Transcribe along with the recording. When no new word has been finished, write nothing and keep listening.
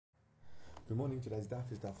Good morning. Today's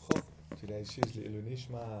daf is daf Chof. Today's shiz Ilu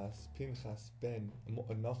Nishmas Pinchas ben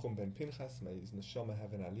Nachum ben Pinchas. May his neshama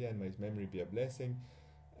have an aliyah and may his memory be a blessing.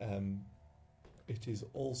 It is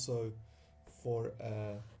also for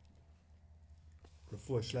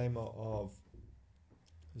refuah shlema of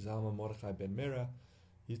Zalma Mordechai ben Mira,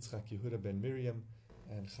 Yitzchak Yehuda ben Miriam,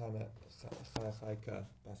 and Chaya Chaika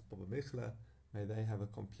bas Baba Michla. May they have a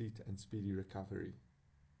complete and speedy recovery.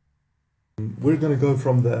 We're going to go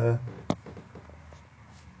from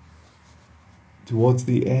towards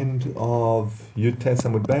the end of Yud Tes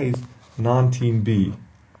Amud Beis 19b.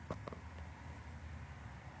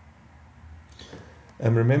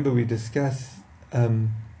 And remember we discussed, to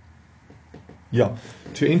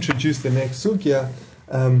introduce the next sugya,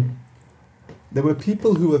 there were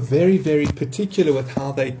people who were very, very particular with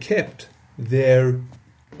how they kept their,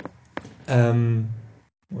 how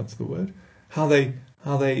they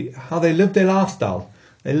lived their lifestyle.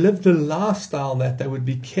 They lived a lifestyle that they would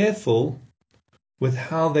be careful with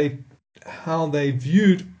how they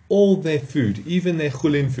viewed all their food, even their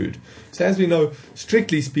chulin food. So as we know,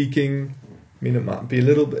 strictly speaking, it might be a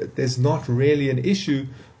little bit, there's not really an issue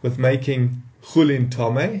with making chulin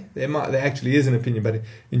tamei. There actually is an opinion, but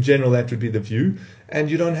in general that would be the view.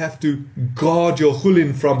 And you don't have to guard your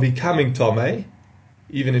chulin from becoming tamei,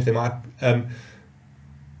 even if they might.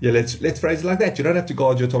 Let's phrase it like that. You don't have to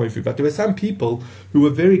guard your tamei food. But there were some people who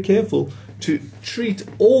were very careful to treat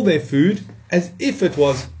all their food as if it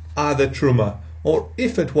was either truma or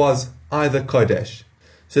if it was either kodesh.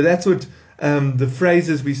 So that's what the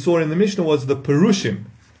phrases we saw in the Mishnah was the perushim.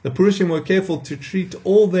 The perushim were careful to treat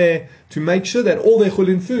to make sure that all their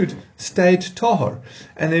chulin food stayed tahor.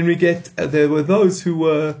 And then we get, there were those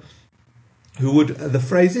the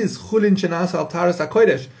phrase is, chulin shenas al taras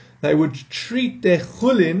ha-kodesh. They would treat their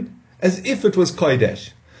chulin as if it was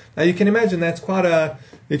kodesh. Now you can imagine that's quite a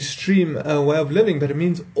extreme way of living, but it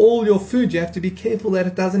means all your food, you have to be careful that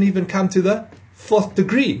it doesn't even come to the 4th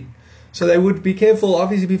degree. So they would be careful,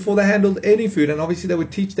 obviously, before they handled any food, and obviously they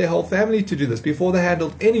would teach their whole family to do this. Before they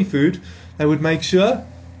handled any food, they would make sure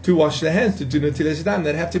to wash their hands, to do netilas yadayim.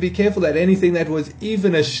 They'd have to be careful that anything that was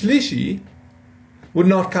even a shlishi would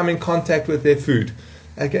not come in contact with their food.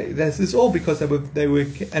 Okay, this is all because they were,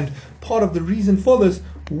 and part of the reason for this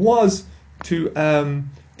was to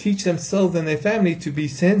teach themselves and their family to be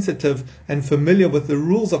sensitive and familiar with the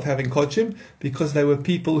rules of having kodshim, because they were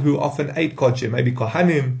people who often ate kodshim, maybe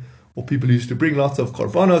kohanim, or people who used to bring lots of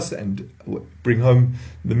korbanos and bring home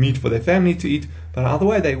the meat for their family to eat. But either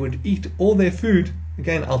way, they would eat all their food,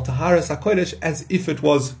 again, al taharas ha-kodesh, as if it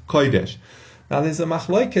was kodesh. Now there's a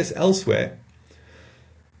machlokes elsewhere.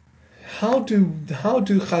 How do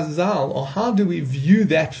Chazal, or how do we view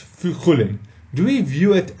that chulin? Do we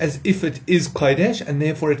view it as if it is kodesh and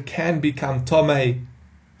therefore it can become tamei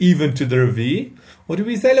even to the revi? Or do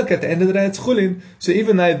we say, look, at the end of the day it's chulin, so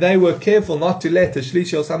even though they were careful not to let a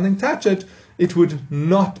shlishi or something touch it, it could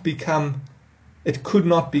not become a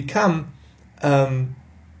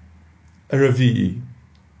revi?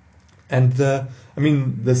 And the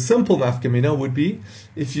simple nafkamina would be,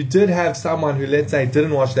 if you did have someone who, let's say,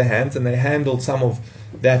 didn't wash their hands and they handled some of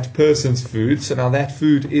that person's food, so now that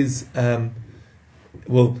food is,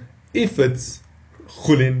 if it's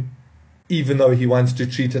chulin, even though he wants to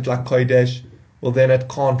treat it like kodesh, well then it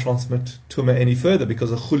can't transmit tumah any further,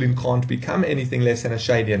 because a chulin can't become anything less than a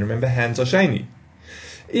sheni, and remember, hands are sheni.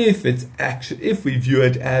 If we view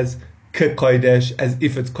it as kodesh, as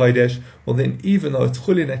if it's kodesh, well then even though it's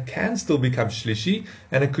chulin, it can still become shlishi,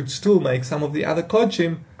 and it could still make some of the other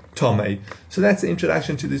kodshim tamei. So that's the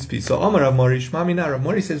introduction to this piece. So Amar Rav Mori Shmamina, Rav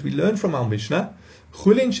Mori says, we learn from our Mishnah,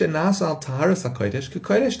 chulin shenas al taharas ha-kodesh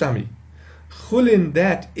ke-kodesh dami. Chulin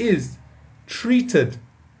that is treated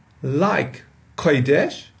like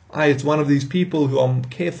kodesh, it's one of these people who are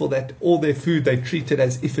careful that all their food they treat it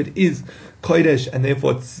as if it is kodesh, and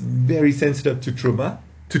therefore it's very sensitive to tumah.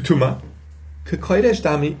 Kodesh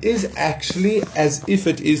dami is actually as if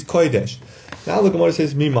it is kodesh. Now the Gemara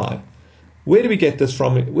says, Mimai. Where do we get this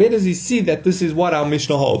from? Where does he see that this is what our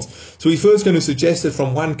Mishnah holds? So we're first going to suggest it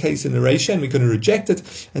from one case in the Reisha, and we're going to reject it,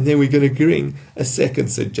 and then we're going to bring a second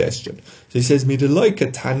suggestion. So he says, Midaloi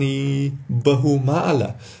katani bahu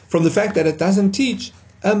ma'ala. From the fact that it doesn't teach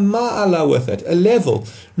a ma'ala with it, a level.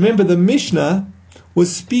 Remember, the Mishnah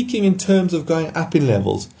was speaking in terms of going up in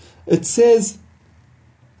levels. It says,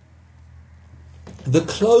 the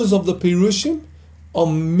clothes of the Pirushim are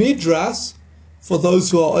midras for those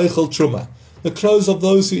who are oichel truma. The clothes of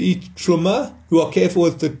those who eat truma, who are careful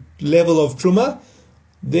with the level of truma,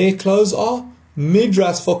 their clothes are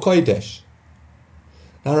midras for kodesh.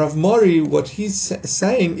 Now Rav Mori, what he's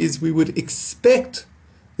saying is we would expect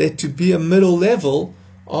there to be a middle level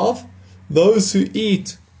of those who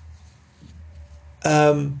eat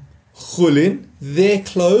chulin, their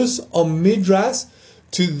clothes are midras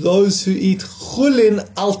to those who eat chulin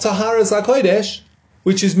al taharas hakodesh,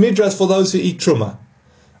 which is midras for those who eat truma.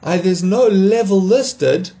 There's no level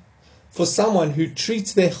listed for someone who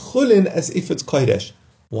treats their chulin as if it's kodesh.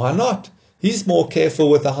 Why not? He's more careful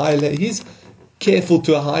with he's careful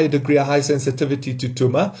to a higher degree, a high sensitivity to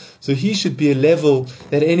tuma. So he should be a level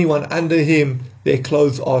that anyone under him, their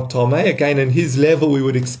clothes are tamei. Again, in his level, we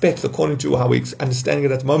would expect, according to how we're understanding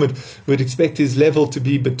it at the moment, we would expect his level to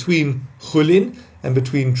be between chulin and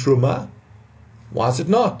between truma. Why is it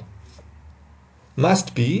not?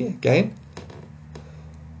 Must be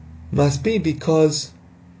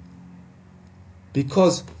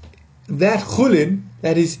because that chulin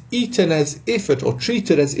that is eaten as if it, or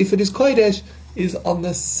treated as if it is kodesh, is on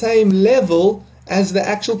the same level as the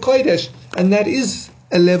actual kodesh, and that is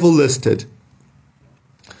a level listed.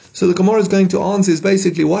 So the Gemara is going to answer is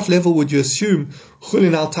basically, what level would you assume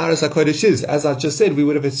chulin al taras hakodesh is? As I just said, we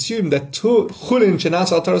would have assumed that chulin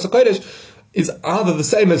shenas al taras hakodesh is either the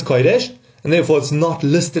same as kodesh, and therefore it's not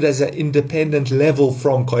listed as an independent level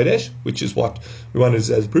from kodesh, which is what we want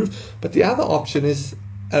as proof. But the other option is,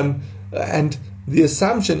 and the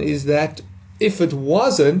assumption is that if it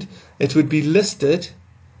wasn't, it would be listed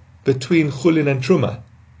between chulin and truma.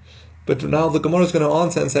 But now the Gemara is going to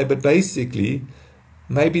answer and say, but basically,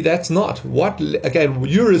 maybe that's not. Again,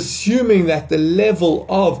 you're assuming that the level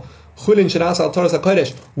of chulin shenas al taras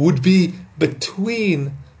hakodesh would be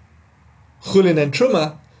between chulin and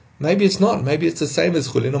truma. Maybe it's not. Maybe it's the same as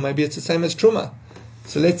chulin, or maybe it's the same as truma.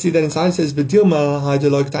 So let's see that inside it says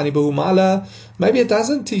maybe it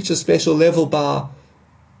doesn't teach a special level by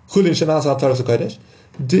chulin shenas al taras hakodesh.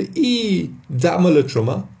 De'i damala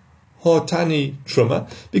truma, hotani truma,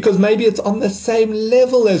 because maybe it's on the same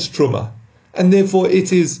level as truma, and therefore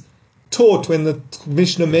it is taught when the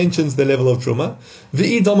Mishnah mentions the level of truma.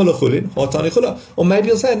 Ve'i damala chulin, hotani chula, or maybe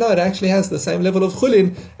you'll say no, it actually has the same level of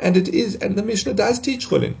chulin, and the Mishnah does teach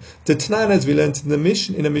chulin. The Tanan, as we learned in a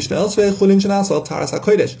Mishnah elsewhere, chulin shenas al taras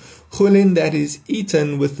hakodesh, chulin that is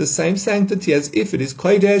eaten with the same sanctity as if it is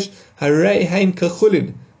kodesh, harei hein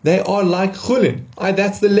kechulin. They are like chulin.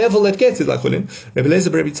 That's the level that gets it like chulin. Rebbe Eliezer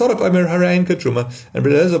bar Rabbi Tzadok omer harayin truma, and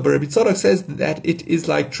Rebbe Eliezer bar Rabbi Tzadok says that it is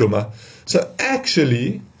like truma. So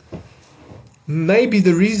actually, maybe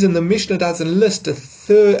the reason the Mishnah doesn't list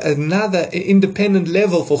another independent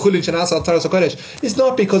level for chulin shenas al taras hakodesh is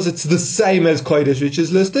not because it's the same as kodesh which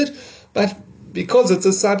is listed, but because it's a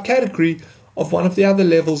subcategory of one of the other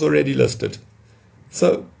levels already listed.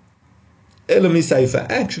 So Elami Sefer.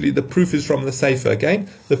 Actually, the proof is from the Sefer again.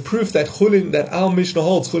 The proof that chulin, that our Mishnah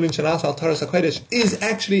holds chulin shenas al taras hakodesh, is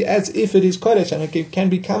actually as if it is kodesh, and it can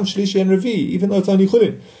become shlishi and revi, even though it's only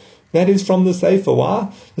chulin. That is from the Sefer. Why?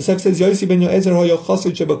 The Sefer says Yosi ben Yoezer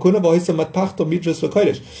hoyochasid shebakuna v'hoisa matpachto midras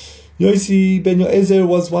l'kodesh. Yosi ben Yoezer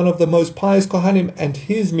was one of the most pious kohanim, and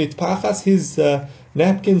his mitpachas, his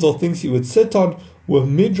napkins or things he would sit on, were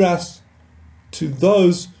midras to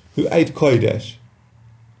those who ate kodesh.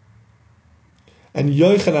 And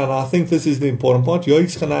Yochanan, I think this is the important part,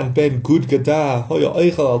 Yochanan ben Gudgada,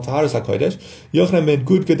 Yochanan ben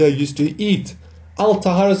Gudgada used to eat al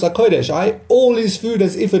taharas hakodesh, all his food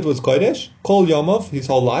as if it was kodesh, kol yomov, his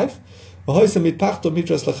whole life, and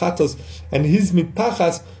his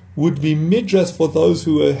mitpachas would be midras for those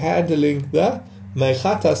who were handling the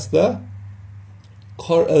meichatas, the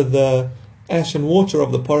ash and water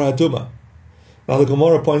of the parah aduma. Now the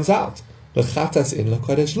Gemara points out, lechatas in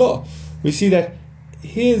lekodesh lo. We see that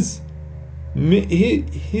his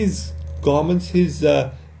garments, his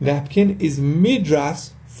napkin is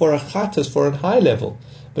midras for a chatas, for a high level,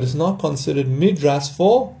 but it's not considered midras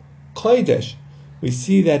for kodesh. We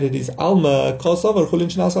see that it is alma kosover chulin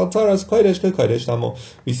shenas al taras kodesh kodesh tamo.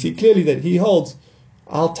 We see clearly that he holds,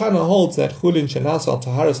 Al Tana holds that chulin shenas al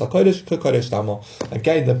taharas kodesh kodesh tamo.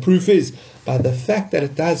 Again, the proof is by the fact that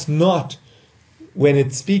it does not, when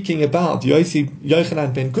it's speaking about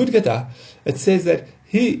Yochanan ben Gudgada, it says that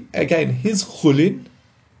his chulin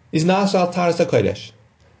is nas al taras hakodesh.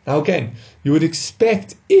 Now again, you would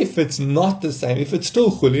expect, if it's not the same, if it's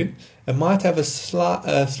still chulin, it might have a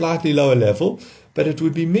slightly lower level, but it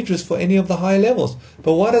would be midras for any of the higher levels.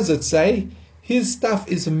 But what does it say? His stuff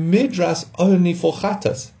is midras only for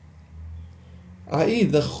chatas. I.e.,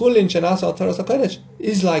 the chulin shenas al taras hakodesh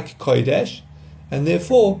is like kodesh, and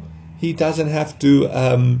therefore he doesn't have to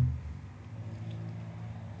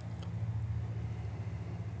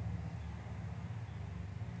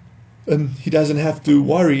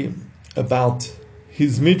worry about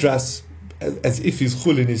his midras as if his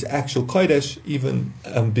chulin is actual kodesh, even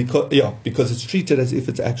because it's treated as if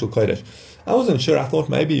it's actual kodesh. I wasn't sure. I thought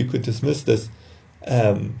maybe you could dismiss this.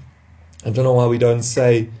 I don't know why we don't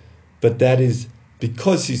say, but that is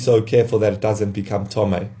because he's so careful that it doesn't become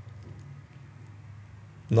tamei.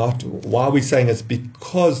 Not why are we saying it's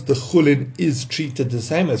because the chulin is treated the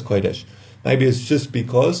same as kodesh. Maybe it's just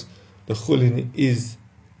because the chulin is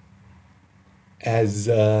as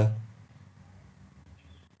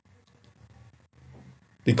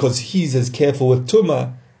because he's as careful with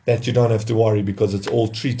tumah that you don't have to worry because it's all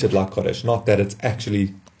treated like kodesh, not that it's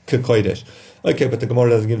actually kodesh. Okay, but the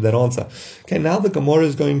Gemara doesn't give that answer. Okay, now the Gemara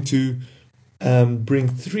is going to bring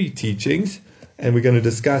three teachings, and we're going to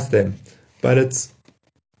discuss them. But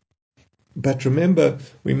remember,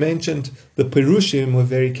 we mentioned the Perushim were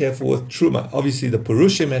very careful with Truma. Obviously, the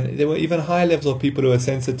Perushim, and there were even high levels of people who were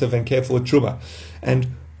sensitive and careful with Truma. And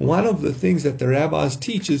one of the things that the rabbis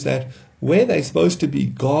teach is that where they're supposed to be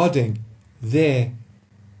guarding their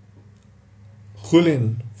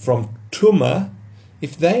chulin from Truma,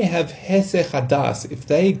 if they have hesech hadas, if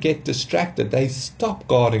they get distracted, they stop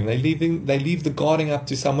guarding. They leave the guarding up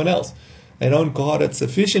to someone else. They don't guard it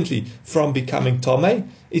sufficiently from becoming tamei.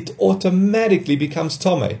 It automatically becomes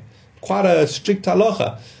tamei. Quite a strict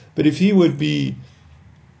halacha. But if you would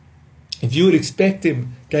expect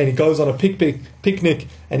him, okay, and he goes on a picnic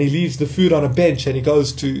and he leaves the food on a bench and he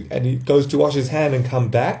goes to wash his hand and come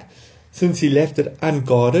back, since he left it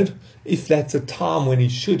unguarded, if that's a time when he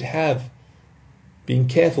should have been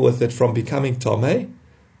careful with it from becoming tamei,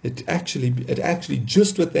 it actually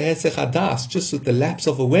just with the hesech hadas, just with the lapse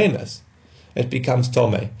of awareness, it becomes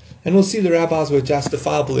tamei. And we'll see the rabbis were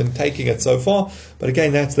justifiable in taking it so far. But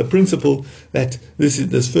again, that's the principle that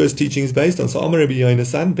this first teaching is based on. So Amar Rabbi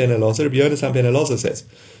Yonasan ben Elazar says,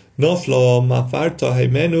 Noflo mafar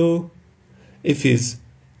tahemenu, if his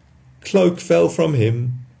cloak fell from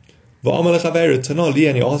him, v'amar lechaveru tanali,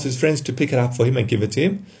 and he asked his friends to pick it up for him and give it to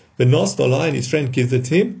him, v'nosnala, and his friend gives it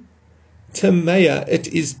to him, tameya, it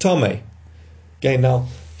is tamei. Okay, now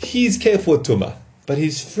he's careful with tumah, but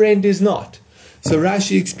his friend is not. So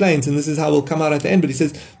Rashi explains, and this is how we'll come out at the end, but he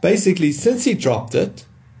says, basically, since he dropped it,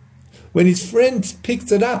 when his friend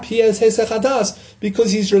picks it up, he has hesech hadas,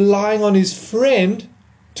 because he's relying on his friend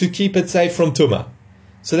to keep it safe from tumah.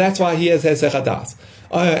 So that's why he has hesech hadas.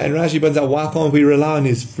 And Rashi points out, why can't we rely on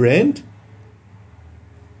his friend?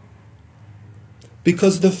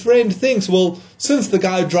 Because the friend thinks, well, since the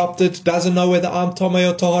guy dropped it, doesn't know whether I'm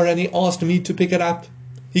tamei or tahor, and he asked me to pick it up,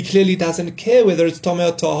 he clearly doesn't care whether it's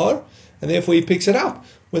tamei or tahor, and therefore he picks it up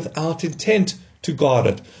without intent to guard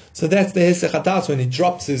it. So that's the hesech hadas. When he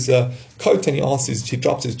drops his coat and he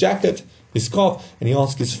drops his jacket, his scarf, and he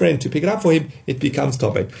asks his friend to pick it up for him, it becomes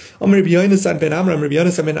tamei. Rabbi Yonasan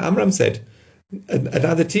ben Amram said,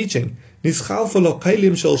 another teaching,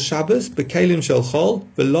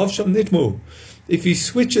 if he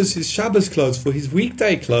switches his Shabbos clothes for his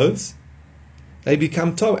weekday clothes, they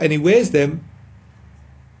become tamei, and he wears them,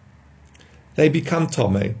 they become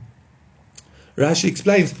tamei. Rashi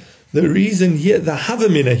explains the reason here, the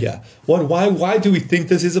havamina here. Why do we think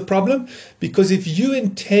this is a problem? Because if you're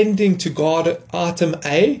intending to guard item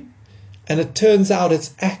A, and it turns out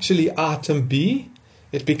it's actually item B,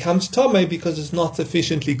 it becomes tamei because it's not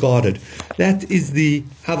sufficiently guarded. That is the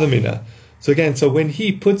havamina. So again, when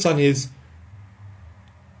he puts on his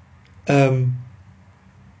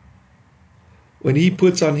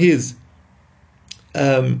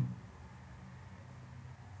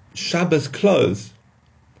Shabbos clothes,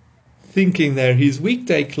 thinking they're his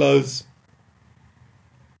weekday clothes,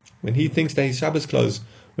 when he thinks they're his Shabbos clothes,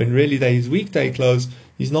 when really they're his weekday clothes,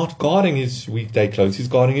 he's not guarding his weekday clothes, he's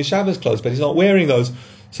guarding his Shabbos clothes, but he's not wearing those.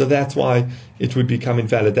 So that's why it would become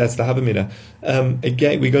invalid. That's the Havamina.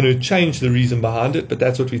 Again, we're going to change the reason behind it, but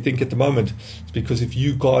that's what we think at the moment. It's because if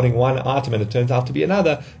you're guarding one item and it turns out to be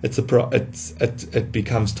another, it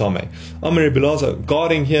becomes tamei. Amar Rabbi Elazar,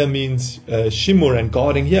 guarding here means shimur, and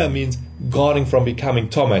guarding here means guarding from becoming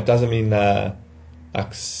tamei. It doesn't mean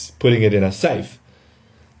like putting it in a safe.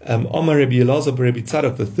 Omar Rabbi Elazar Rabbi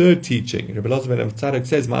Tzadok, the third teaching, Rabbi Elazar ben Tzadok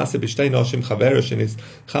says, "Maaseh b'shtei noshim chaverosh is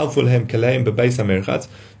chalful hem kaleim bebeis hamerchatz."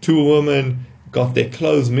 Two women got their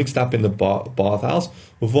clothes mixed up in the bathhouse.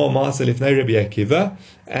 Uvo maaseh lifnei Rabbi Akiva,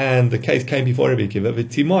 and the case came before Rabbi Akiva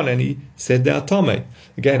v'timon, and he said they are tamei.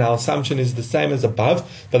 Again, our assumption is the same as above,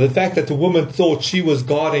 but the fact that the woman thought she was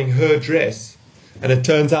guarding her dress, and it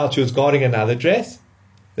turns out she was guarding another dress,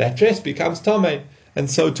 that dress becomes tamei, and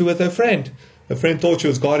so too with her friend. Her friend thought she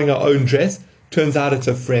was guarding her own dress. Turns out it's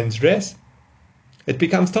a friend's dress. It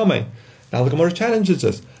becomes tamei. Now the Gemara challenges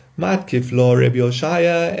us. Matkif lo Rabbi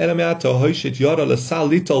Yoshaya elamiato hoishit yora l'sal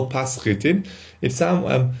litol paschitin. If some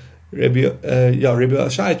Rabbi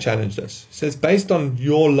Yoshaya challenged us. He says, based on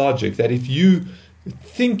your logic, that if you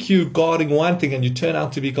think you're guarding one thing and you turn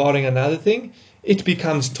out to be guarding another thing, it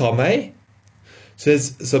becomes tamei.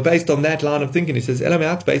 Says, so based on that line of thinking, he says,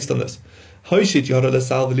 elamiat, based on this. Hoishit yora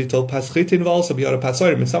l'sal litol paschitin v'also b'yora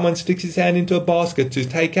pasorim. If someone sticks his hand into a basket to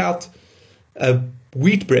take out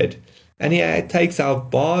wheat bread, and he takes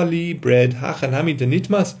out barley bread, hachanami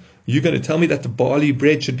denitmas, you're going to tell me that the barley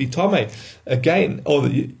bread should be tamei again?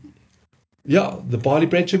 The barley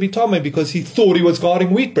bread should be tamei because he thought he was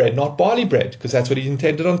guarding wheat bread, not barley bread, because that's what he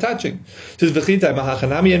intended on touching. Says v'chita,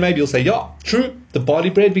 and maybe you'll say, yeah, true, the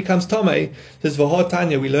barley bread becomes tamei. Says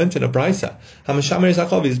v'hotanya, we learned in a brisa, hamashamer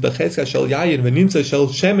zachov is bechezka shel yayin v'nimtza shel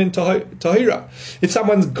shemen tahira. If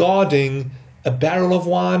someone's guarding a barrel of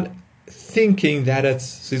wine, thinking that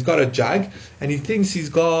so he's got a jug and he thinks he's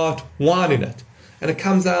got wine in it, and it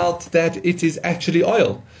comes out that it is actually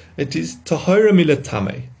oil. It is tahora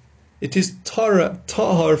milatame. It is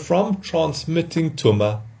tahor from transmitting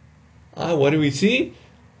tumah. What do we see?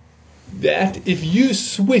 That if you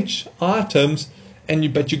switch items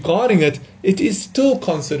but you're guarding it, it is still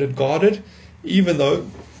considered guarded, even though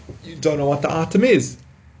you don't know what the item is.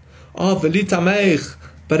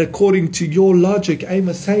 But according to your logic, aim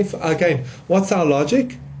is safe. Again, what's our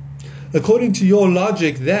logic? According to your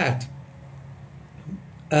logic, that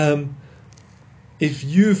if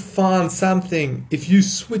you find something, if you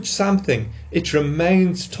switch something, it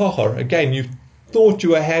remains tahor. Again, you thought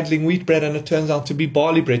you were handling wheat bread and it turns out to be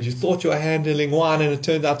barley bread. You thought you were handling wine and it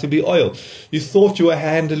turns out to be oil. You thought you were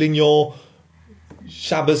handling your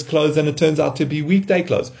Shabbos clothes and it turns out to be weekday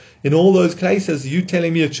clothes. In all those cases, you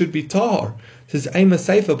telling me it should be tahor. It says aim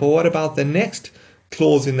safer, but what about the next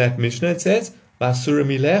clause in that Mishnah? It says Vasura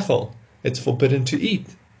milechol. It's forbidden to eat.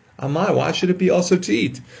 Amai, why should it be also to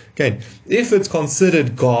eat? Again, if it's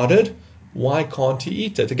considered guarded, why can't he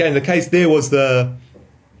eat it? Again, the case there was the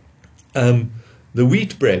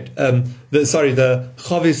wheat bread. The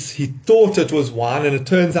chavis, he thought it was wine and it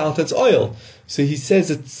turns out it's oil. So he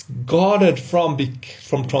says it's guarded from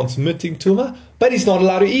transmitting tumah, but he's not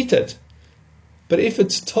allowed to eat it. But if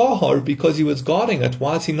it's tahor because he was guarding it,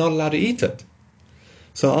 why is he not allowed to eat it?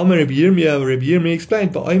 So Amar Rabbi Yirmiyah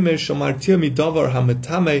explained, but Omer shamartir midavar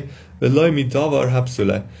hametame v'lo midavar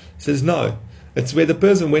hapsule. Says no, it's where the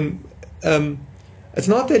person it's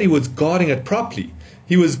not that he was guarding it properly.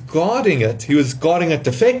 He was guarding it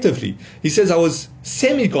defectively. He says, I was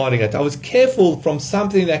semi-guarding it. I was careful from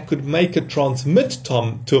something that could make it transmit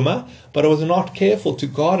tumah, but I was not careful to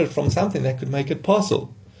guard it from something that could make it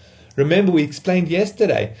possible. Remember, we explained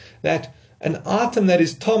yesterday that an item that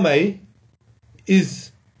is tamei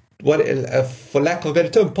is, for lack of a better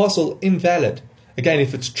term, possible, invalid. Again,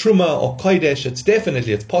 if it's truma or kodesh, it's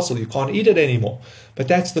possible. You can't eat it anymore. But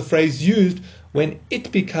that's the phrase used when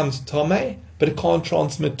it becomes tamei, but it can't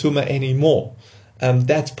transmit tumah anymore.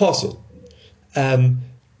 That's possible.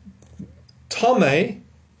 Tamei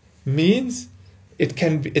means it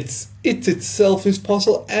itself is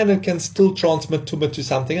possible, and it can still transmit tumah to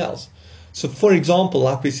something else. So, for example,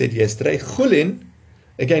 like we said yesterday, chulin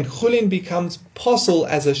becomes possible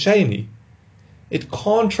as a sheni. It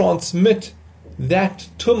can't transmit that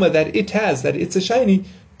tumah that it has, that it's a sheni,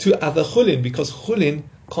 to other chulin, because chulin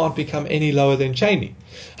can't become any lower than sheni.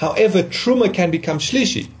 However, truma can become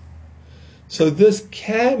shlishi. So this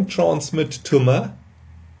can transmit tumah.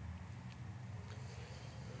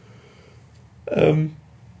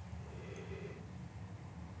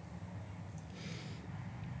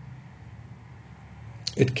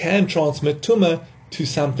 It can transmit tumah to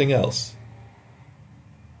something else.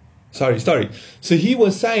 Sorry. So he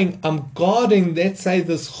was saying, I'm guarding, let's say,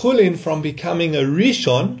 this chulin from becoming a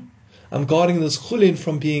rishon. I'm guarding this chulin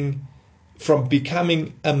from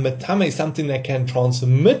becoming a metame, something that can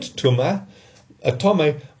transmit tumah, a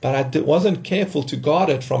tamei, but I wasn't careful to guard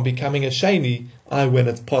it from becoming a sheni when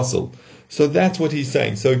it's possible. So that's what he's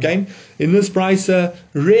saying. So again, in this brisa,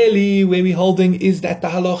 really where we're holding is that the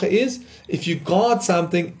halacha is, if you guard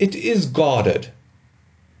something, it is guarded,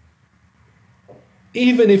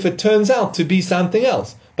 even if it turns out to be something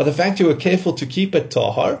else. But the fact you were careful to keep it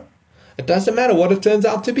tahor, it doesn't matter what it turns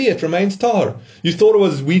out to be, it remains tahor. You thought it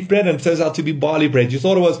was wheat bread and it turns out to be barley bread. You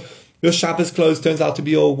thought it was your Shabbos clothes, turns out to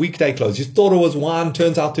be your weekday clothes. You thought it was wine,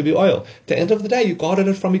 turns out to be oil. At the end of the day, you guarded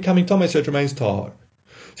it from becoming tamei, so it remains tahor.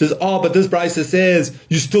 It says, but this brisa says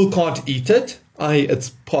you still can't eat it. it's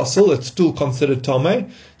possible, it's still considered tamei.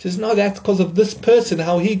 He says, no, that's because of this person,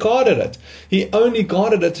 how he guarded it. He only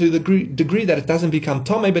guarded it to the degree that it doesn't become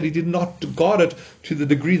tamei, but he did not guard it to the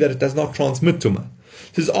degree that it does not transmit tumah.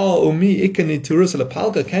 He says,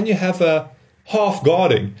 can you have a half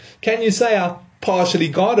guarding? Can you say I partially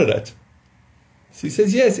guarded it? So he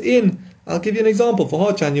says, yes, I'll give you an example.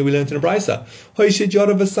 For Hachanya, we learned in a brisa.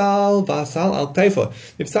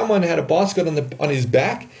 If someone had a basket on his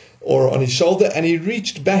back or on his shoulder and he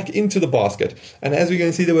reached back into the basket, and as we're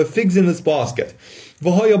going to see, there were figs in this basket.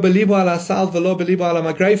 Sorry.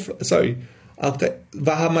 And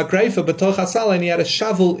he had a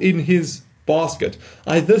shovel in his basket.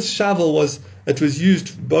 This shovel was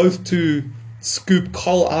used both to scoop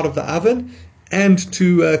coal out of the oven and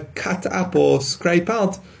to cut up or scrape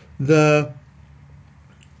out the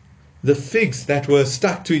figs that were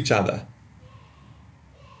stuck to each other.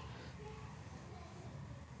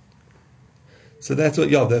 So that's what,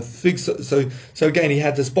 the figs. So again, he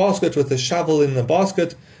had this basket with a shovel in the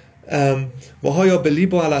basket. And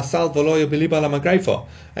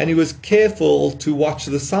he was careful to watch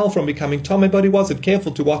the sal from becoming tamei, but he wasn't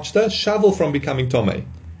careful to watch the shovel from becoming tamei.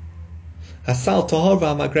 Hasal tahor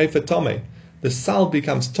v'hamagrefa tamei. The sal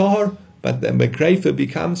becomes tahor, but the magrefa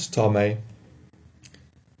becomes tamei.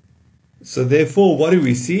 So therefore, what do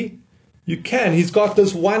we see? He's got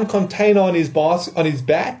this one container on his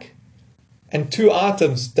back, and two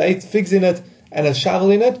items, dates, figs in it, and a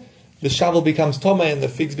shovel in it. The shovel becomes tamei and the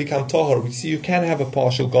figs become tahor. We see you can have a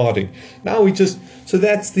partial guarding. Now so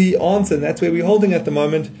that's the answer, and that's where we're holding at the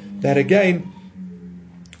moment. That again,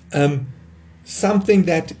 something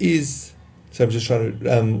that is. So I'm just trying to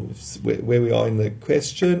where we are in the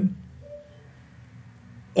question.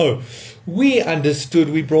 Oh,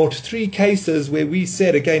 we brought three cases where we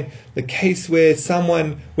said, again, the case where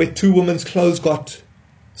two women's clothes got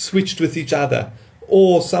switched with each other,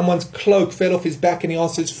 or someone's cloak fell off his back and he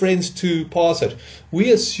asked his friends to pass it.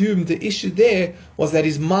 We assumed the issue there was that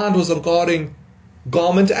his mind was on guarding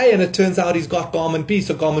garment A, and it turns out he's got garment B,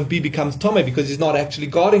 so garment B becomes tamei because he's not actually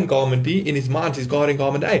guarding garment B. In his mind, he's guarding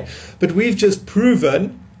garment A. But we've just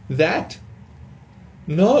proven that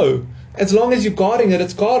no, as long as you're guarding it,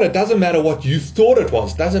 it's guarded. It doesn't matter what you thought it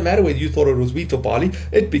was. It doesn't matter whether you thought it was wheat or barley.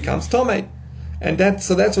 It becomes tamei. And that's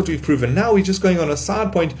what we've proven. Now we're just going on a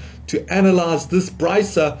side point to analyze this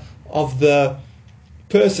brisa of the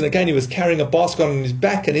person. Again, he was carrying a basket on his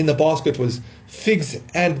back, and in the basket was figs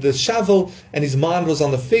and the shovel, and his mind was on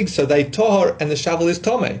the figs, so they tahor, and the shovel is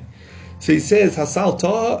tamei. So he says, Hasal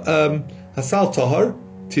tahor,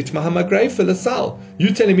 titmah magrefa l'sal.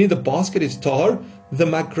 You telling me the basket is tahor? The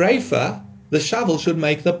magrefa, the shovel, should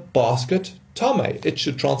make the basket tamei. It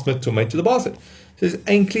should transmit tamei to the basket. It says,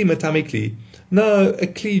 ein kli matame kli. No, a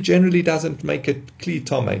kli generally doesn't make a kli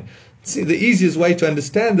tamei. See, the easiest way to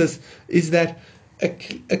understand this is that a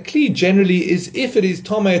kli generally is, if it is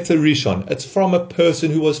tamei, it's a rishon. It's from a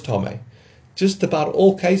person who was tamei. Just about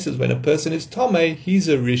all cases when a person is tamei, he's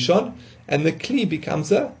a rishon, and the kli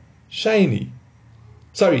becomes a sheni.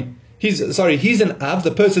 He's an av,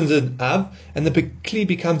 the person's an av, and the kli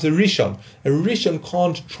becomes a rishon. A rishon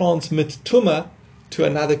can't transmit tumah to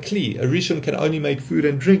another kli. A rishon can only make food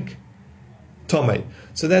and drink tamei.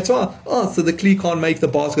 So that's why. So the kli can't make the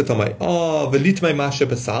basket tamei. Velitmei mashe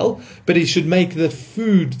basal, but he should make the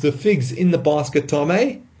food, the figs in the basket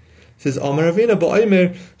tamei. It says Amar Ravina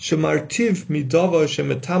ba'omer shemartiv midavar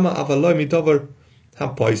shemetama avalo midavar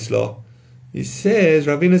hapoisla. He says,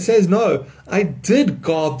 Ravina says, no, I did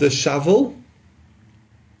guard the shovel,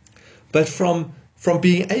 but from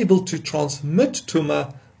being able to transmit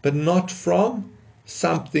tumah, but not from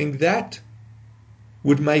something that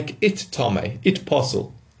would make it tamei, it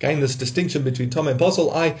posel. Again, this distinction between tamei and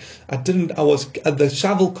posel, the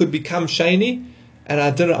shovel could become sheni, and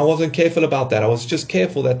I wasn't careful about that. I was just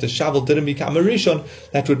careful that the shovel didn't become a rishon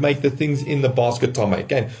that would make the things in the basket tamei.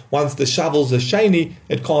 Again, once the shovel's a sheni,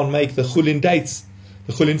 it can't make the chulin dates,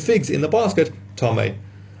 the chulin figs in the basket tamei.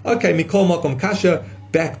 Okay, mikol makom kasha.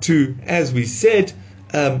 Back to, as we said,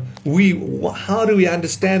 how do we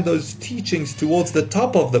understand those teachings towards the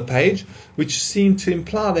top of the page, which seem to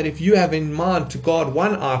imply that if you have in mind to guard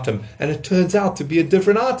one item and it turns out to be a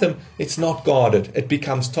different item, it's not guarded, it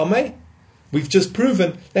becomes tamei. We've just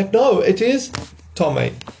proven that no, it is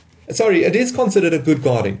tamei. It is considered a good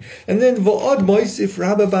guarding. And then V'od Moisif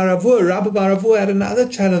Rabba Baravur had another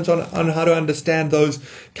challenge on how to understand those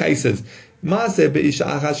cases. There was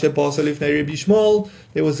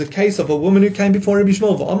a case of a woman who came before Rabbi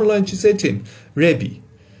Shmuel, and she said to him, Rabbi,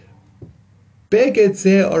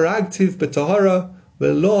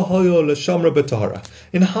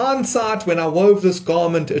 in hindsight, when I wove this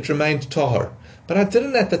garment, it remained tahor. but I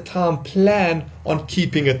didn't at the time plan on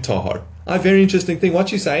keeping it tahor. A very interesting thing. What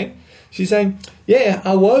she's saying? She's saying, yeah,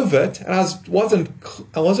 I wove it, and I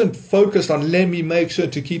wasn't focused on let me make sure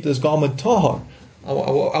to keep this garment tahor. I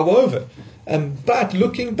wove it. But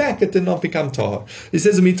looking back, it did not become tahor. He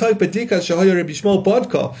says, and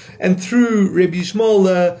through Rabbi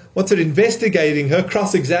Shmuel, investigating her,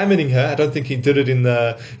 cross-examining her. I don't think he did it in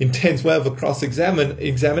the intense way of a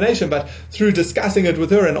cross-examination, but through discussing it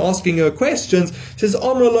with her and asking her questions, she says,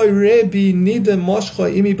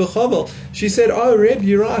 she said, oh, Reb,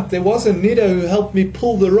 you're right, there was a niddah who helped me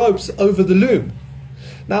pull the ropes over the loom.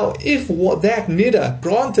 Now, if that niddah,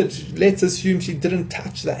 granted, let's assume she didn't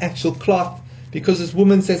touch the actual cloth, because this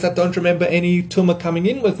woman says, I don't remember any tumah coming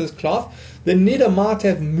in with this cloth, the niddah might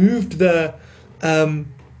have moved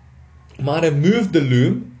the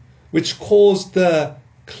loom, which caused the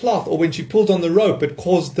cloth, or when she pulled on the rope, it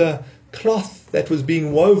caused the cloth that was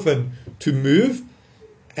being woven to move.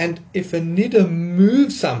 And if a niddah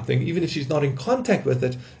moves something, even if she's not in contact with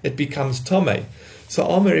it, it becomes tamei. So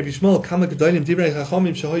Amar Rabbi Shmuel,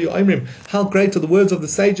 how great are the words of the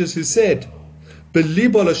sages who said,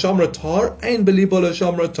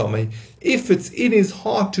 if it's in his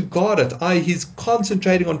heart to guard it, i.e. he's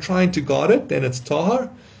concentrating on trying to guard it, then it's tahar.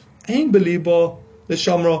 But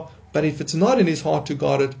if it's not in his heart to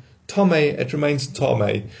guard it, tamei, it remains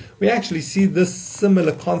tamei. We actually see this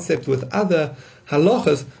similar concept with other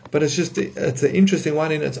halachas, but it's an interesting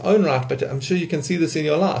one in its own right, but I'm sure you can see this in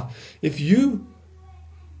your life.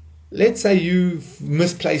 Let's say you've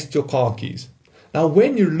misplaced your car keys. Now,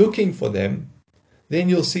 when you're looking for them, then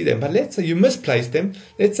you'll see them. But let's say you misplaced them.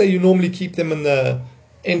 Let's say you normally keep them in the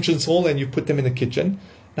entrance hall and you put them in the kitchen.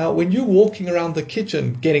 Now, when you're walking around the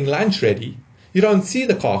kitchen getting lunch ready, you don't see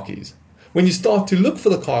the car keys. When you start to look for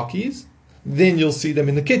the car keys, then you'll see them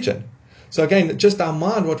in the kitchen. So again, just our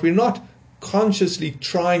mind, what we're not consciously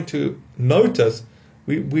trying to notice,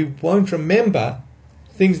 we won't remember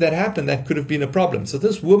things that happened that could have been a problem. So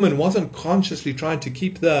this woman wasn't consciously trying to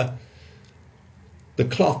keep the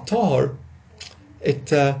cloth tahor.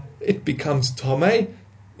 It becomes tamei.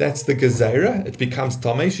 That's the gezerah. It becomes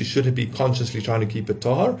tamei. She should be consciously trying to keep it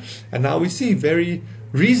tahor. And now we see very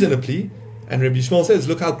reasonably, and Rabbi Shmuel says,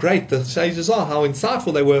 look how great the sages are, how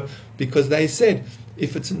insightful they were, because they said,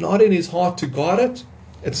 if it's not in his heart to guard it,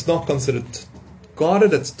 it's not considered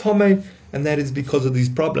guarded, it's tamei, and that is because of these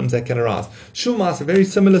problems that can arise. Shumas, a very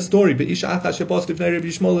similar story. A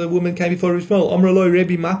woman came before Rabbi Shmuel.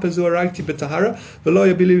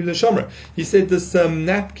 He said, this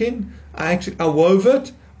napkin, I wove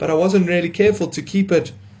it, but I wasn't really careful to keep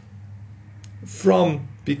it from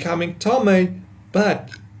becoming tamei,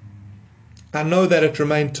 but I know that it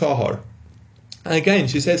remained tahor. Again,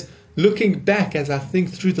 she says, looking back as I think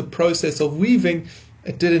through the process of weaving,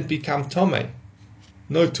 it didn't become tamei.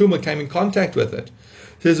 No tumah came in contact with it.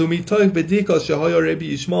 It says,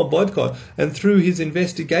 and through his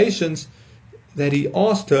investigations that he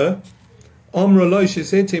asked her, she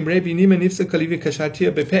said to him,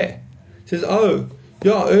 says, oh,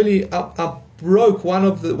 yeah, early I broke one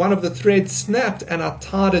of the threads, snapped, and I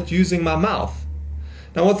tied it using my mouth.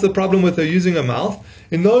 Now, what's the problem with her using her mouth?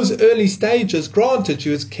 In those early stages, granted, she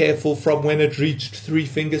was careful from when it reached 3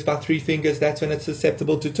 fingers by 3 fingers, that's when it's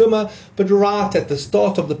susceptible to tumah. But right at the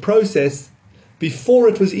start of the process, before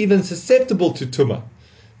it was even susceptible to tumah,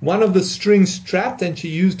 one of the strings strapped and she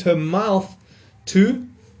used her mouth to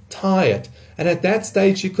tie it. And at that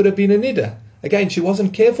stage, she could have been a niddah. Again, she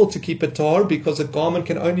wasn't careful to keep it tahor because a garment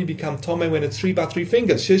can only become tamei when it's 3 by 3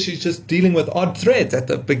 fingers. She's just dealing with odd threads at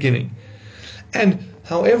the beginning. And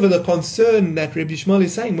however, the concern that Rabbi Shmuel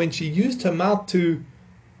is saying, when she used her mouth to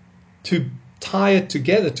tie it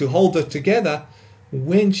together, to hold it together,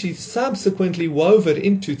 when she subsequently wove it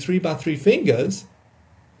into 3 by 3 fingers,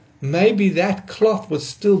 maybe that cloth was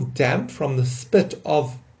still damp from the spit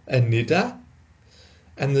of a niddah,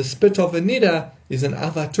 and the spit of a niddah is an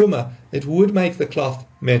avatuma. It would make the cloth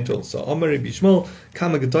metal. So Amar Rabbi Shmuel,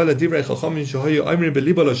 Kama Gedola Divrei Chachamim Shehoyu Omrim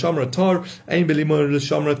Belibo L'Shamra Tar, Ein Belibo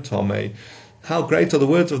L'Shamra Tamei. How great are the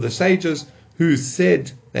words of the sages who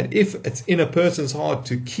said that if it's in a person's heart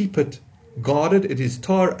to keep it guarded, it is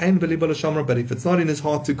tar and belibo l'shamra, but if it's not in his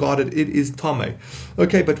heart to guard it, it is tamei.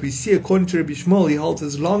 Okay, but we see according to Rabbi Shmuel, he holds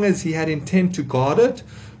as long as he had intent to guard it,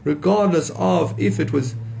 regardless of if it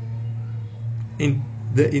was in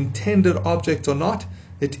the intended object or not,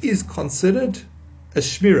 it is considered a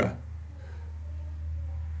shmirah.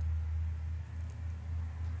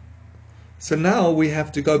 So now we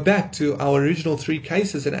have to go back to our original 3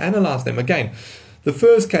 cases and analyze them again. The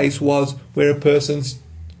first case was where a person's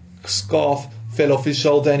scarf fell off his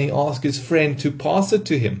shoulder and he asked his friend to pass it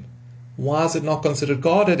to him. Why is it not considered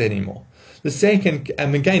guarded anymore? The second,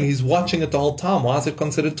 again, he's watching it the whole time. Why is it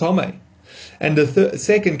considered tamei? And the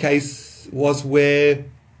second case was where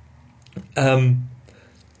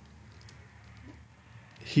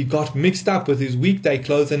he got mixed up with his weekday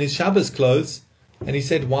clothes and his Shabbos clothes, and he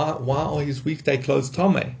said, why are his weekday clothes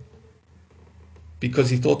tamei?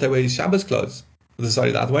 Because he thought they were his Shabbos clothes.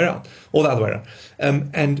 Sorry, the other way around. Or the other way around.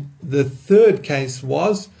 And the third case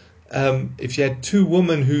was, if you had two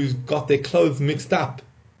women who got their clothes mixed up,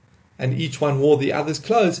 and each one wore the other's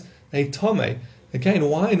clothes, they tamei. Again,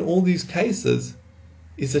 why in all these cases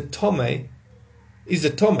is it tamei?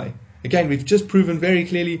 Again, we've just proven very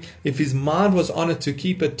clearly, if his mind was on it to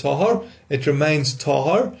keep it tahor, it remains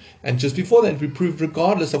tahor. And just before that, we proved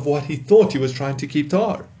regardless of what he thought he was trying to keep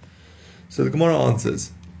tahor. So the Gemara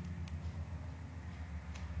answers.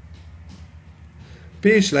 In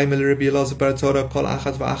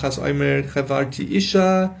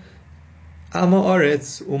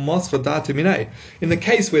the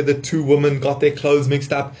case where the two women got their clothes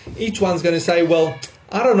mixed up, each one's going to say, well,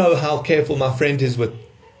 I don't know how careful my friend is with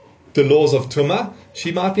the laws of Tumah.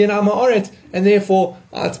 She might be an Amoret, and therefore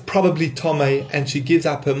it's probably tamei, and she gives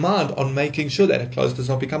up her mind on making sure that her clothes does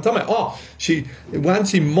not become tamei. Once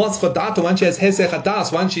she has hesech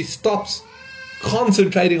hadas, once she stops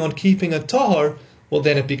concentrating on keeping a tahor, well,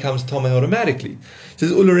 then it becomes tamei automatically. It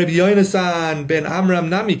says, Ula Rabbi Yonasan ben Amram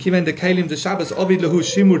Nami, kiven de kalim de Shabbos, ovid lehu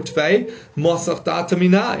shimur tvei, mosach data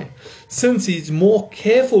minai. Since he's more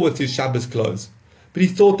careful with his Shabbos clothes, but he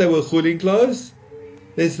thought they were chulin clothes,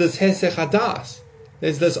 there's this hesech hadas.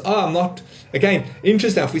 There's this, I'm not, again,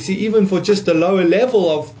 interesting enough, we see even for just the lower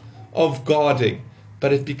level of guarding,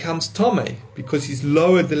 but it becomes tamei, because he's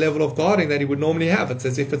lowered the level of guarding that he would normally have. It's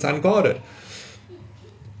as if it's unguarded.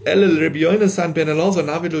 But according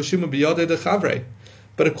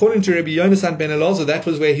to Rabbi Yonasan ben Elazar, that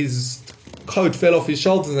was where his coat fell off his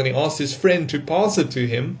shoulders and he asked his friend to pass it to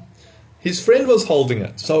him. His friend was holding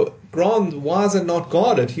it. So, why is it not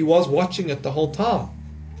guarded? He was watching it the whole time.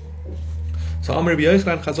 So, Rabbi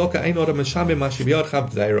Yochanan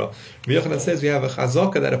says we have a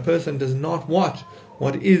chazaka that a person does not watch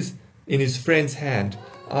what is in his friend's hand.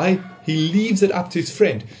 He leaves it up to his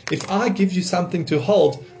friend. If I give you something to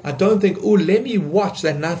hold, I don't think, let me watch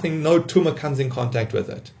that no tumah comes in contact with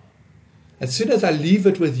it. As soon as I leave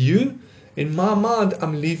it with you, in my mind,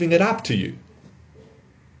 I'm leaving it up to you.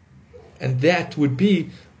 And that would be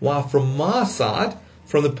why from my side,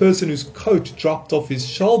 from the person whose coat dropped off his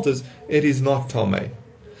shoulders, it is not tamei.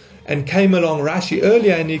 And came along Rashi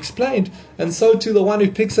earlier and he explained, and so too the one who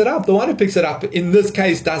picks it up. The one who picks it up, in this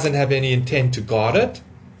case, doesn't have any intent to guard it,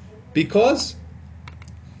 because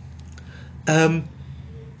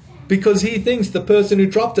he thinks the person who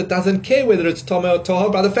dropped it doesn't care whether it's tamei or tahor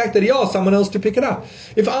by the fact that he asked someone else to pick it up.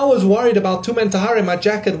 If I was worried about tumah and tahara, my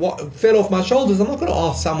jacket fell off my shoulders, I'm not going to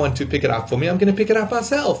ask someone to pick it up for me. I'm going to pick it up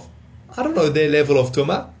myself. I don't know their level of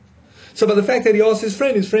tumah. So by the fact that he asked his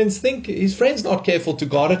friend's not careful to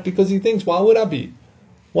guard it because he thinks, why would I be?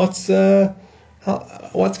 What's going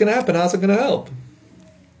to happen? How's it going to help?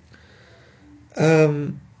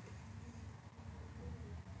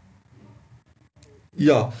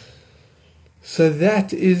 Yeah. So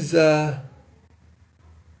that is sorry,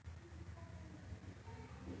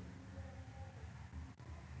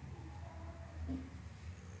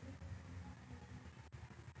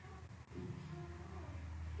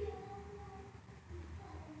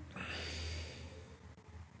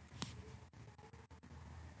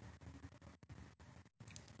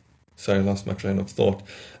 I lost my train of thought.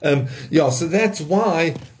 So that's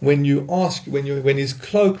why when his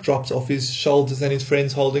cloak drops off his shoulders and his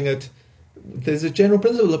friend's holding it, there's a general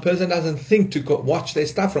principle. The person doesn't think to watch their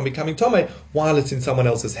stuff from becoming tamei while it's in someone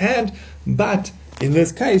else's hand. But in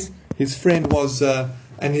this case, his friend was,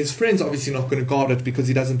 and his friend's obviously not going to guard it because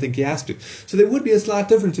he doesn't think he has to. So there would be a slight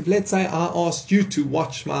difference. If, let's say, I asked you to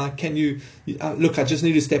watch I just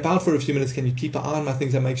need to step out for a few minutes. Can you keep an eye on my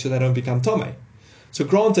things and make sure they don't become tamei? So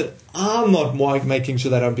granted, I'm not making sure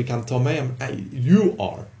they don't become tamei. You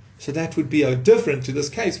are. So that would be different to this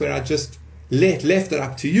case where I just left it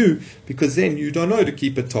up to you, because then you don't know to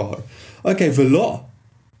keep it tahor. Okay, v'lo.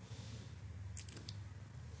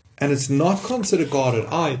 And it's not considered guarded.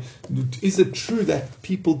 Is it true that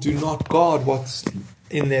people do not guard what's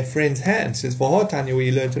in their friend's hands? Since for Tanya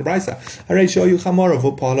we learned in Raisa,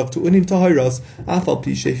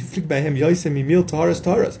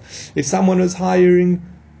 if someone was hiring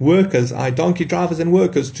workers, donkey drivers and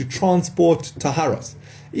workers to transport taharas,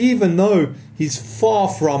 even though he's far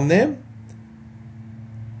from them,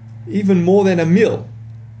 even more than a mil,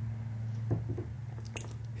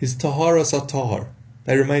 his taharas are tahar.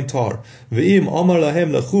 They remain tahor. V'im amar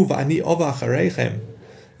lahem lechu v'ani ova achareichem.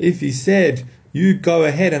 If he said, you go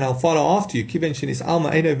ahead and I'll follow after you, kiven shenis alma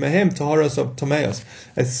enev mehem taharos of tameos.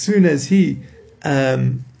 As soon as he's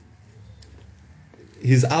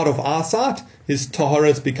out of our sight, his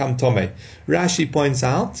taharos become tamei. Rashi points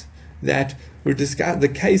out that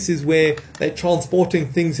the cases where they're transporting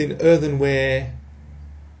things in earthenware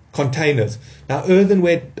containers. Now,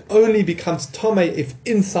 earthenware only becomes tamei if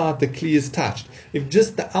inside the kli is touched. If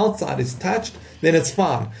just the outside is touched, then it's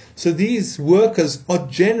fine. So these workers are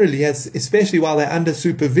generally, especially while they're under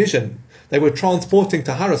supervision, they were transporting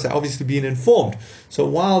taharos, they're obviously being informed. So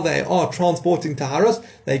while they are transporting taharos,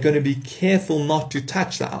 they're going to be careful not to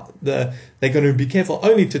touch they're going to be careful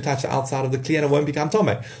only to touch the outside of the kli and it won't become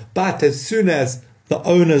tamei. But as soon as the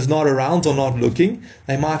owner's not around or not looking,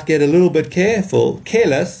 they might get a little bit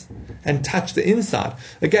careless, and touch the inside.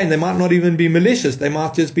 Again, they might not even be malicious. They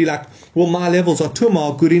might just be like, well, my levels of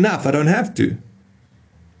tumah are good enough. I don't have to.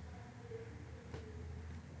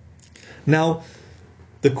 Now,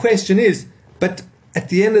 the question is, but at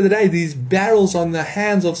the end of the day, these barrels are in the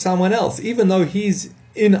hands of someone else. Even though he's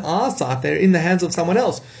in our sight, they're in the hands of someone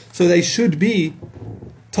else. So they should be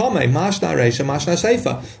tamei, mashna reisha, mashna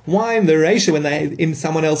sheifa. Why in the reisha, when they're in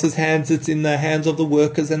someone else's hands, it's in the hands of the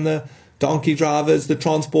workers and the donkey drivers, the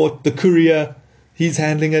transport, the courier, he's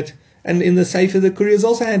handling it. And in the sefer, the courier is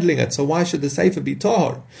also handling it. So why should the sefer be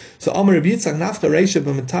tahor? So Amar Rabbi Yitzchak nafka reisha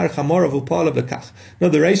b'matar chamorav upala b'kach. No,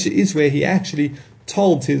 the reisha is where he actually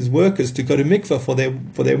told his workers to go to mikveh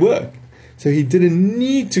for their work. So he didn't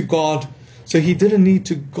need to guard. So he didn't need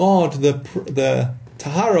to guard the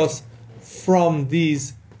taharos from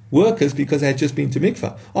these workers because they had just been to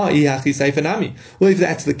mikveh. Ihachi sefer nami. Well, if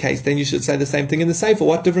that's the case, then you should say the same thing in the sefer.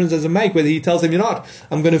 What difference does it make whether he tells them you're not?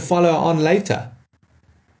 I'm going to follow on later,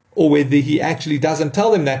 or whether he actually doesn't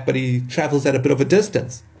tell them that, but he travels at a bit of a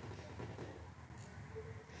distance.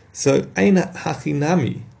 So ein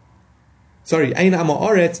hachinami. Sorry, ein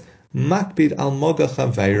amaoretz makbid al moga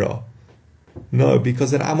chaveiro. No,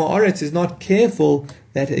 because an amaoretz is not careful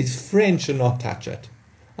that his friend should not touch it.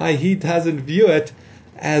 He doesn't view it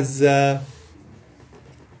as so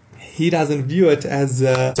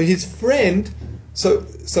his friend. So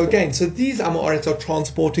these Amoritz are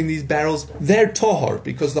transporting these barrels. They're tahor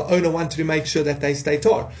because the owner wanted to make sure that they stay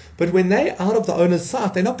tahor. But when they're out of the owner's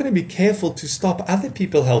sight, they're not going to be careful to stop other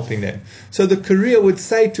people helping them. So the courier would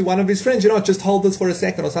say to one of his friends, just hold this for a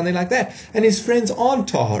second or something like that. And his friends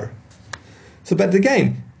aren't tahor. So, but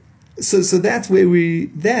again, so that's where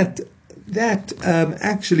that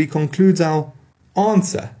actually concludes our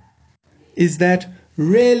answer, is that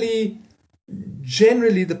really,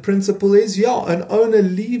 generally the principle is, an owner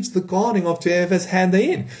leaves the guarding of whoever's hand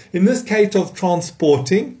they're in. In this case of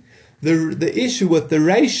transporting, the issue with the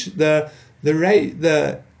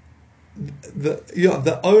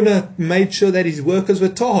owner made sure that his workers were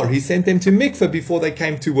tahor. He sent them to mikveh before they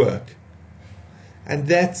came to work, and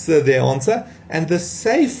that's their answer. And the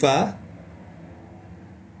sefer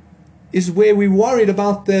is where we're worried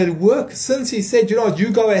about the work. Since he said, you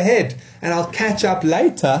go ahead and I'll catch up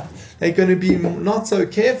later, they're going to be not so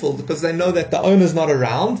careful because they know that the owner's not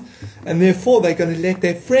around, and therefore they're going to let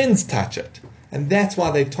their friends touch it. And that's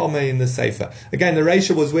why they tamei in the sefer. Again, the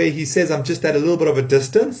reisha was where he says, I'm just at a little bit of a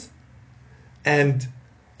distance. And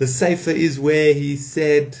the sefer is where he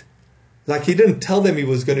said, like he didn't tell them he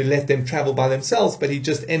was going to let them travel by themselves, but he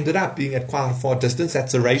just ended up being at quite a far distance.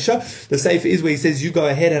 That's the reisha. The sefer is where he says, you go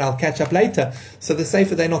ahead and I'll catch up later. So the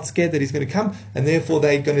sefer, they're not scared that he's going to come, and therefore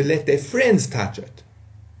they're going to let their friends touch it.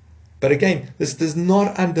 But again, this does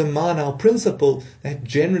not undermine our principle that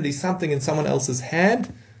generally something in someone else's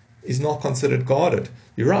hand is not considered guarded.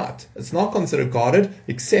 You're right. It's not considered guarded,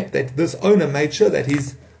 except that this owner made sure that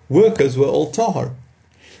his workers were all tahor.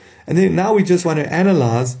 And then now we just want to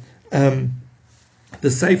analyze the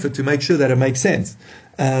sefer to make sure that it makes sense.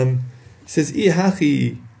 It says,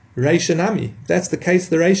 Ihachi reisha nami. If that's the case,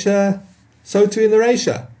 the reisha, so too in the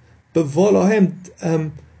reisha.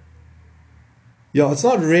 B'volohem, it's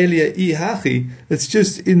not really a ihachi. It's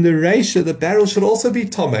just in the reisha, the barrel should also be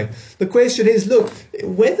tamei. The question is, look,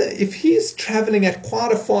 if he's traveling at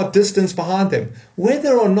quite a far distance behind them,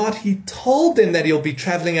 whether or not he told them that he'll be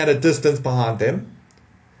traveling at a distance behind them,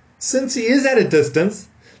 since he is at a distance,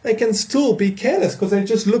 they can still be careless because they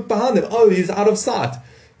just look behind them. Oh, he's out of sight.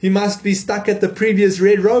 He must be stuck at the previous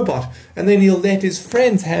red robot. And then he'll let his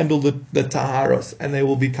friends handle the taharos and they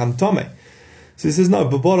will become tamei. So he says, no,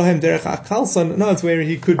 it's where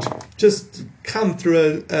he could just come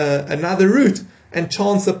through another route and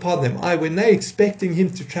chance upon them. When they're expecting him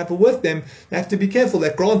to travel with them, they have to be careful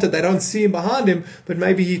that granted they don't see him behind him, but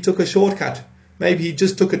maybe he took a shortcut. Maybe he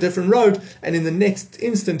just took a different road, and in the next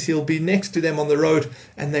instant he'll be next to them on the road,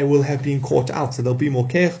 and they will have been caught out, so they'll be more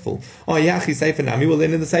careful. Oh, Yachi Sefer Nami. Well,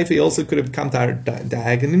 then in the Sefer he also could have come to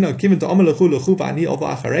Hagen. Given to Amalechu Lechu V'ani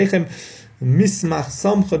Ova Acharechem Mismach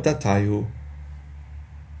Samcha Datayu.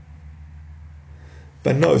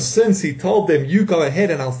 But no, since he told them, you go ahead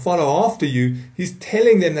and I'll follow after you, he's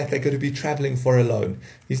telling them that they're going to be traveling for alone.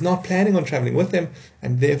 He's not planning on traveling with them,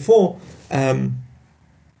 and therefore,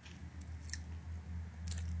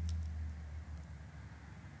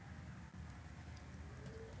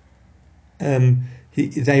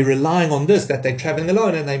 they're relying on this, that they're traveling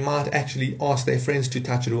alone, and they might actually ask their friends to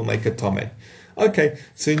touch it, will make it tamei. Okay,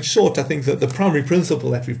 so in short, I think that the primary principle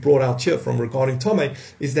that we've brought out here from regarding tamei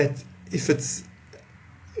is that if it's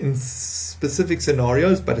in specific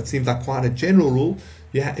scenarios, but it seems like quite a general rule,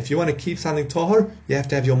 if you want to keep something tahor, you have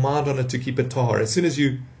to have your mind on it to keep it tahor. As soon as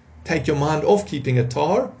you take your mind off keeping it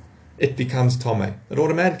tahor, it becomes tamei. It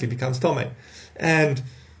automatically becomes tamei. And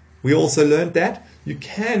we also learned that you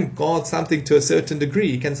can guard something to a certain degree.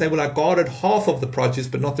 You can say, well, I guarded half of the produce,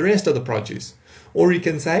 but not the rest of the produce. Or you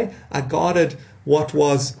can say, I guarded what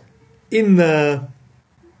was in the...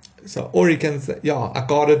 or you can say, I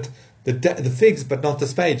guarded the figs, but not the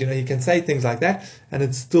spade. You can say things like that, and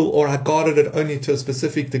it's still, or I guarded it only to a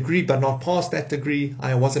specific degree, but not past that degree.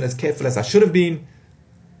 I wasn't as careful as I should have been.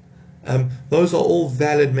 Those are all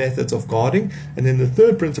valid methods of guarding. And then the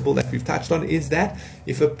third principle that we've touched on is that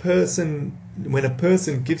when a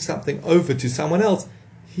person gives something over to someone else,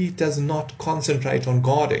 he does not concentrate on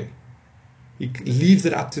guarding. He leaves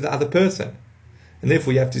it up to the other person. And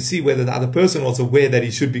therefore you have to see whether the other person was aware that he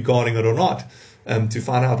should be guarding it or not, to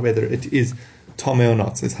find out whether it is tamei or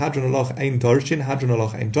not. So it's Hadron Aloch Ein Darshin, Hadron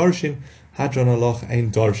Aloch Ein Darshin, Hadron Aloch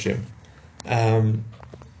Ein Darshim.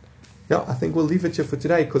 I think we'll leave it here for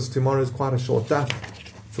today because tomorrow is quite a short daf.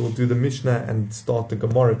 So we'll do the Mishnah and start the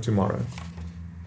Gemara tomorrow.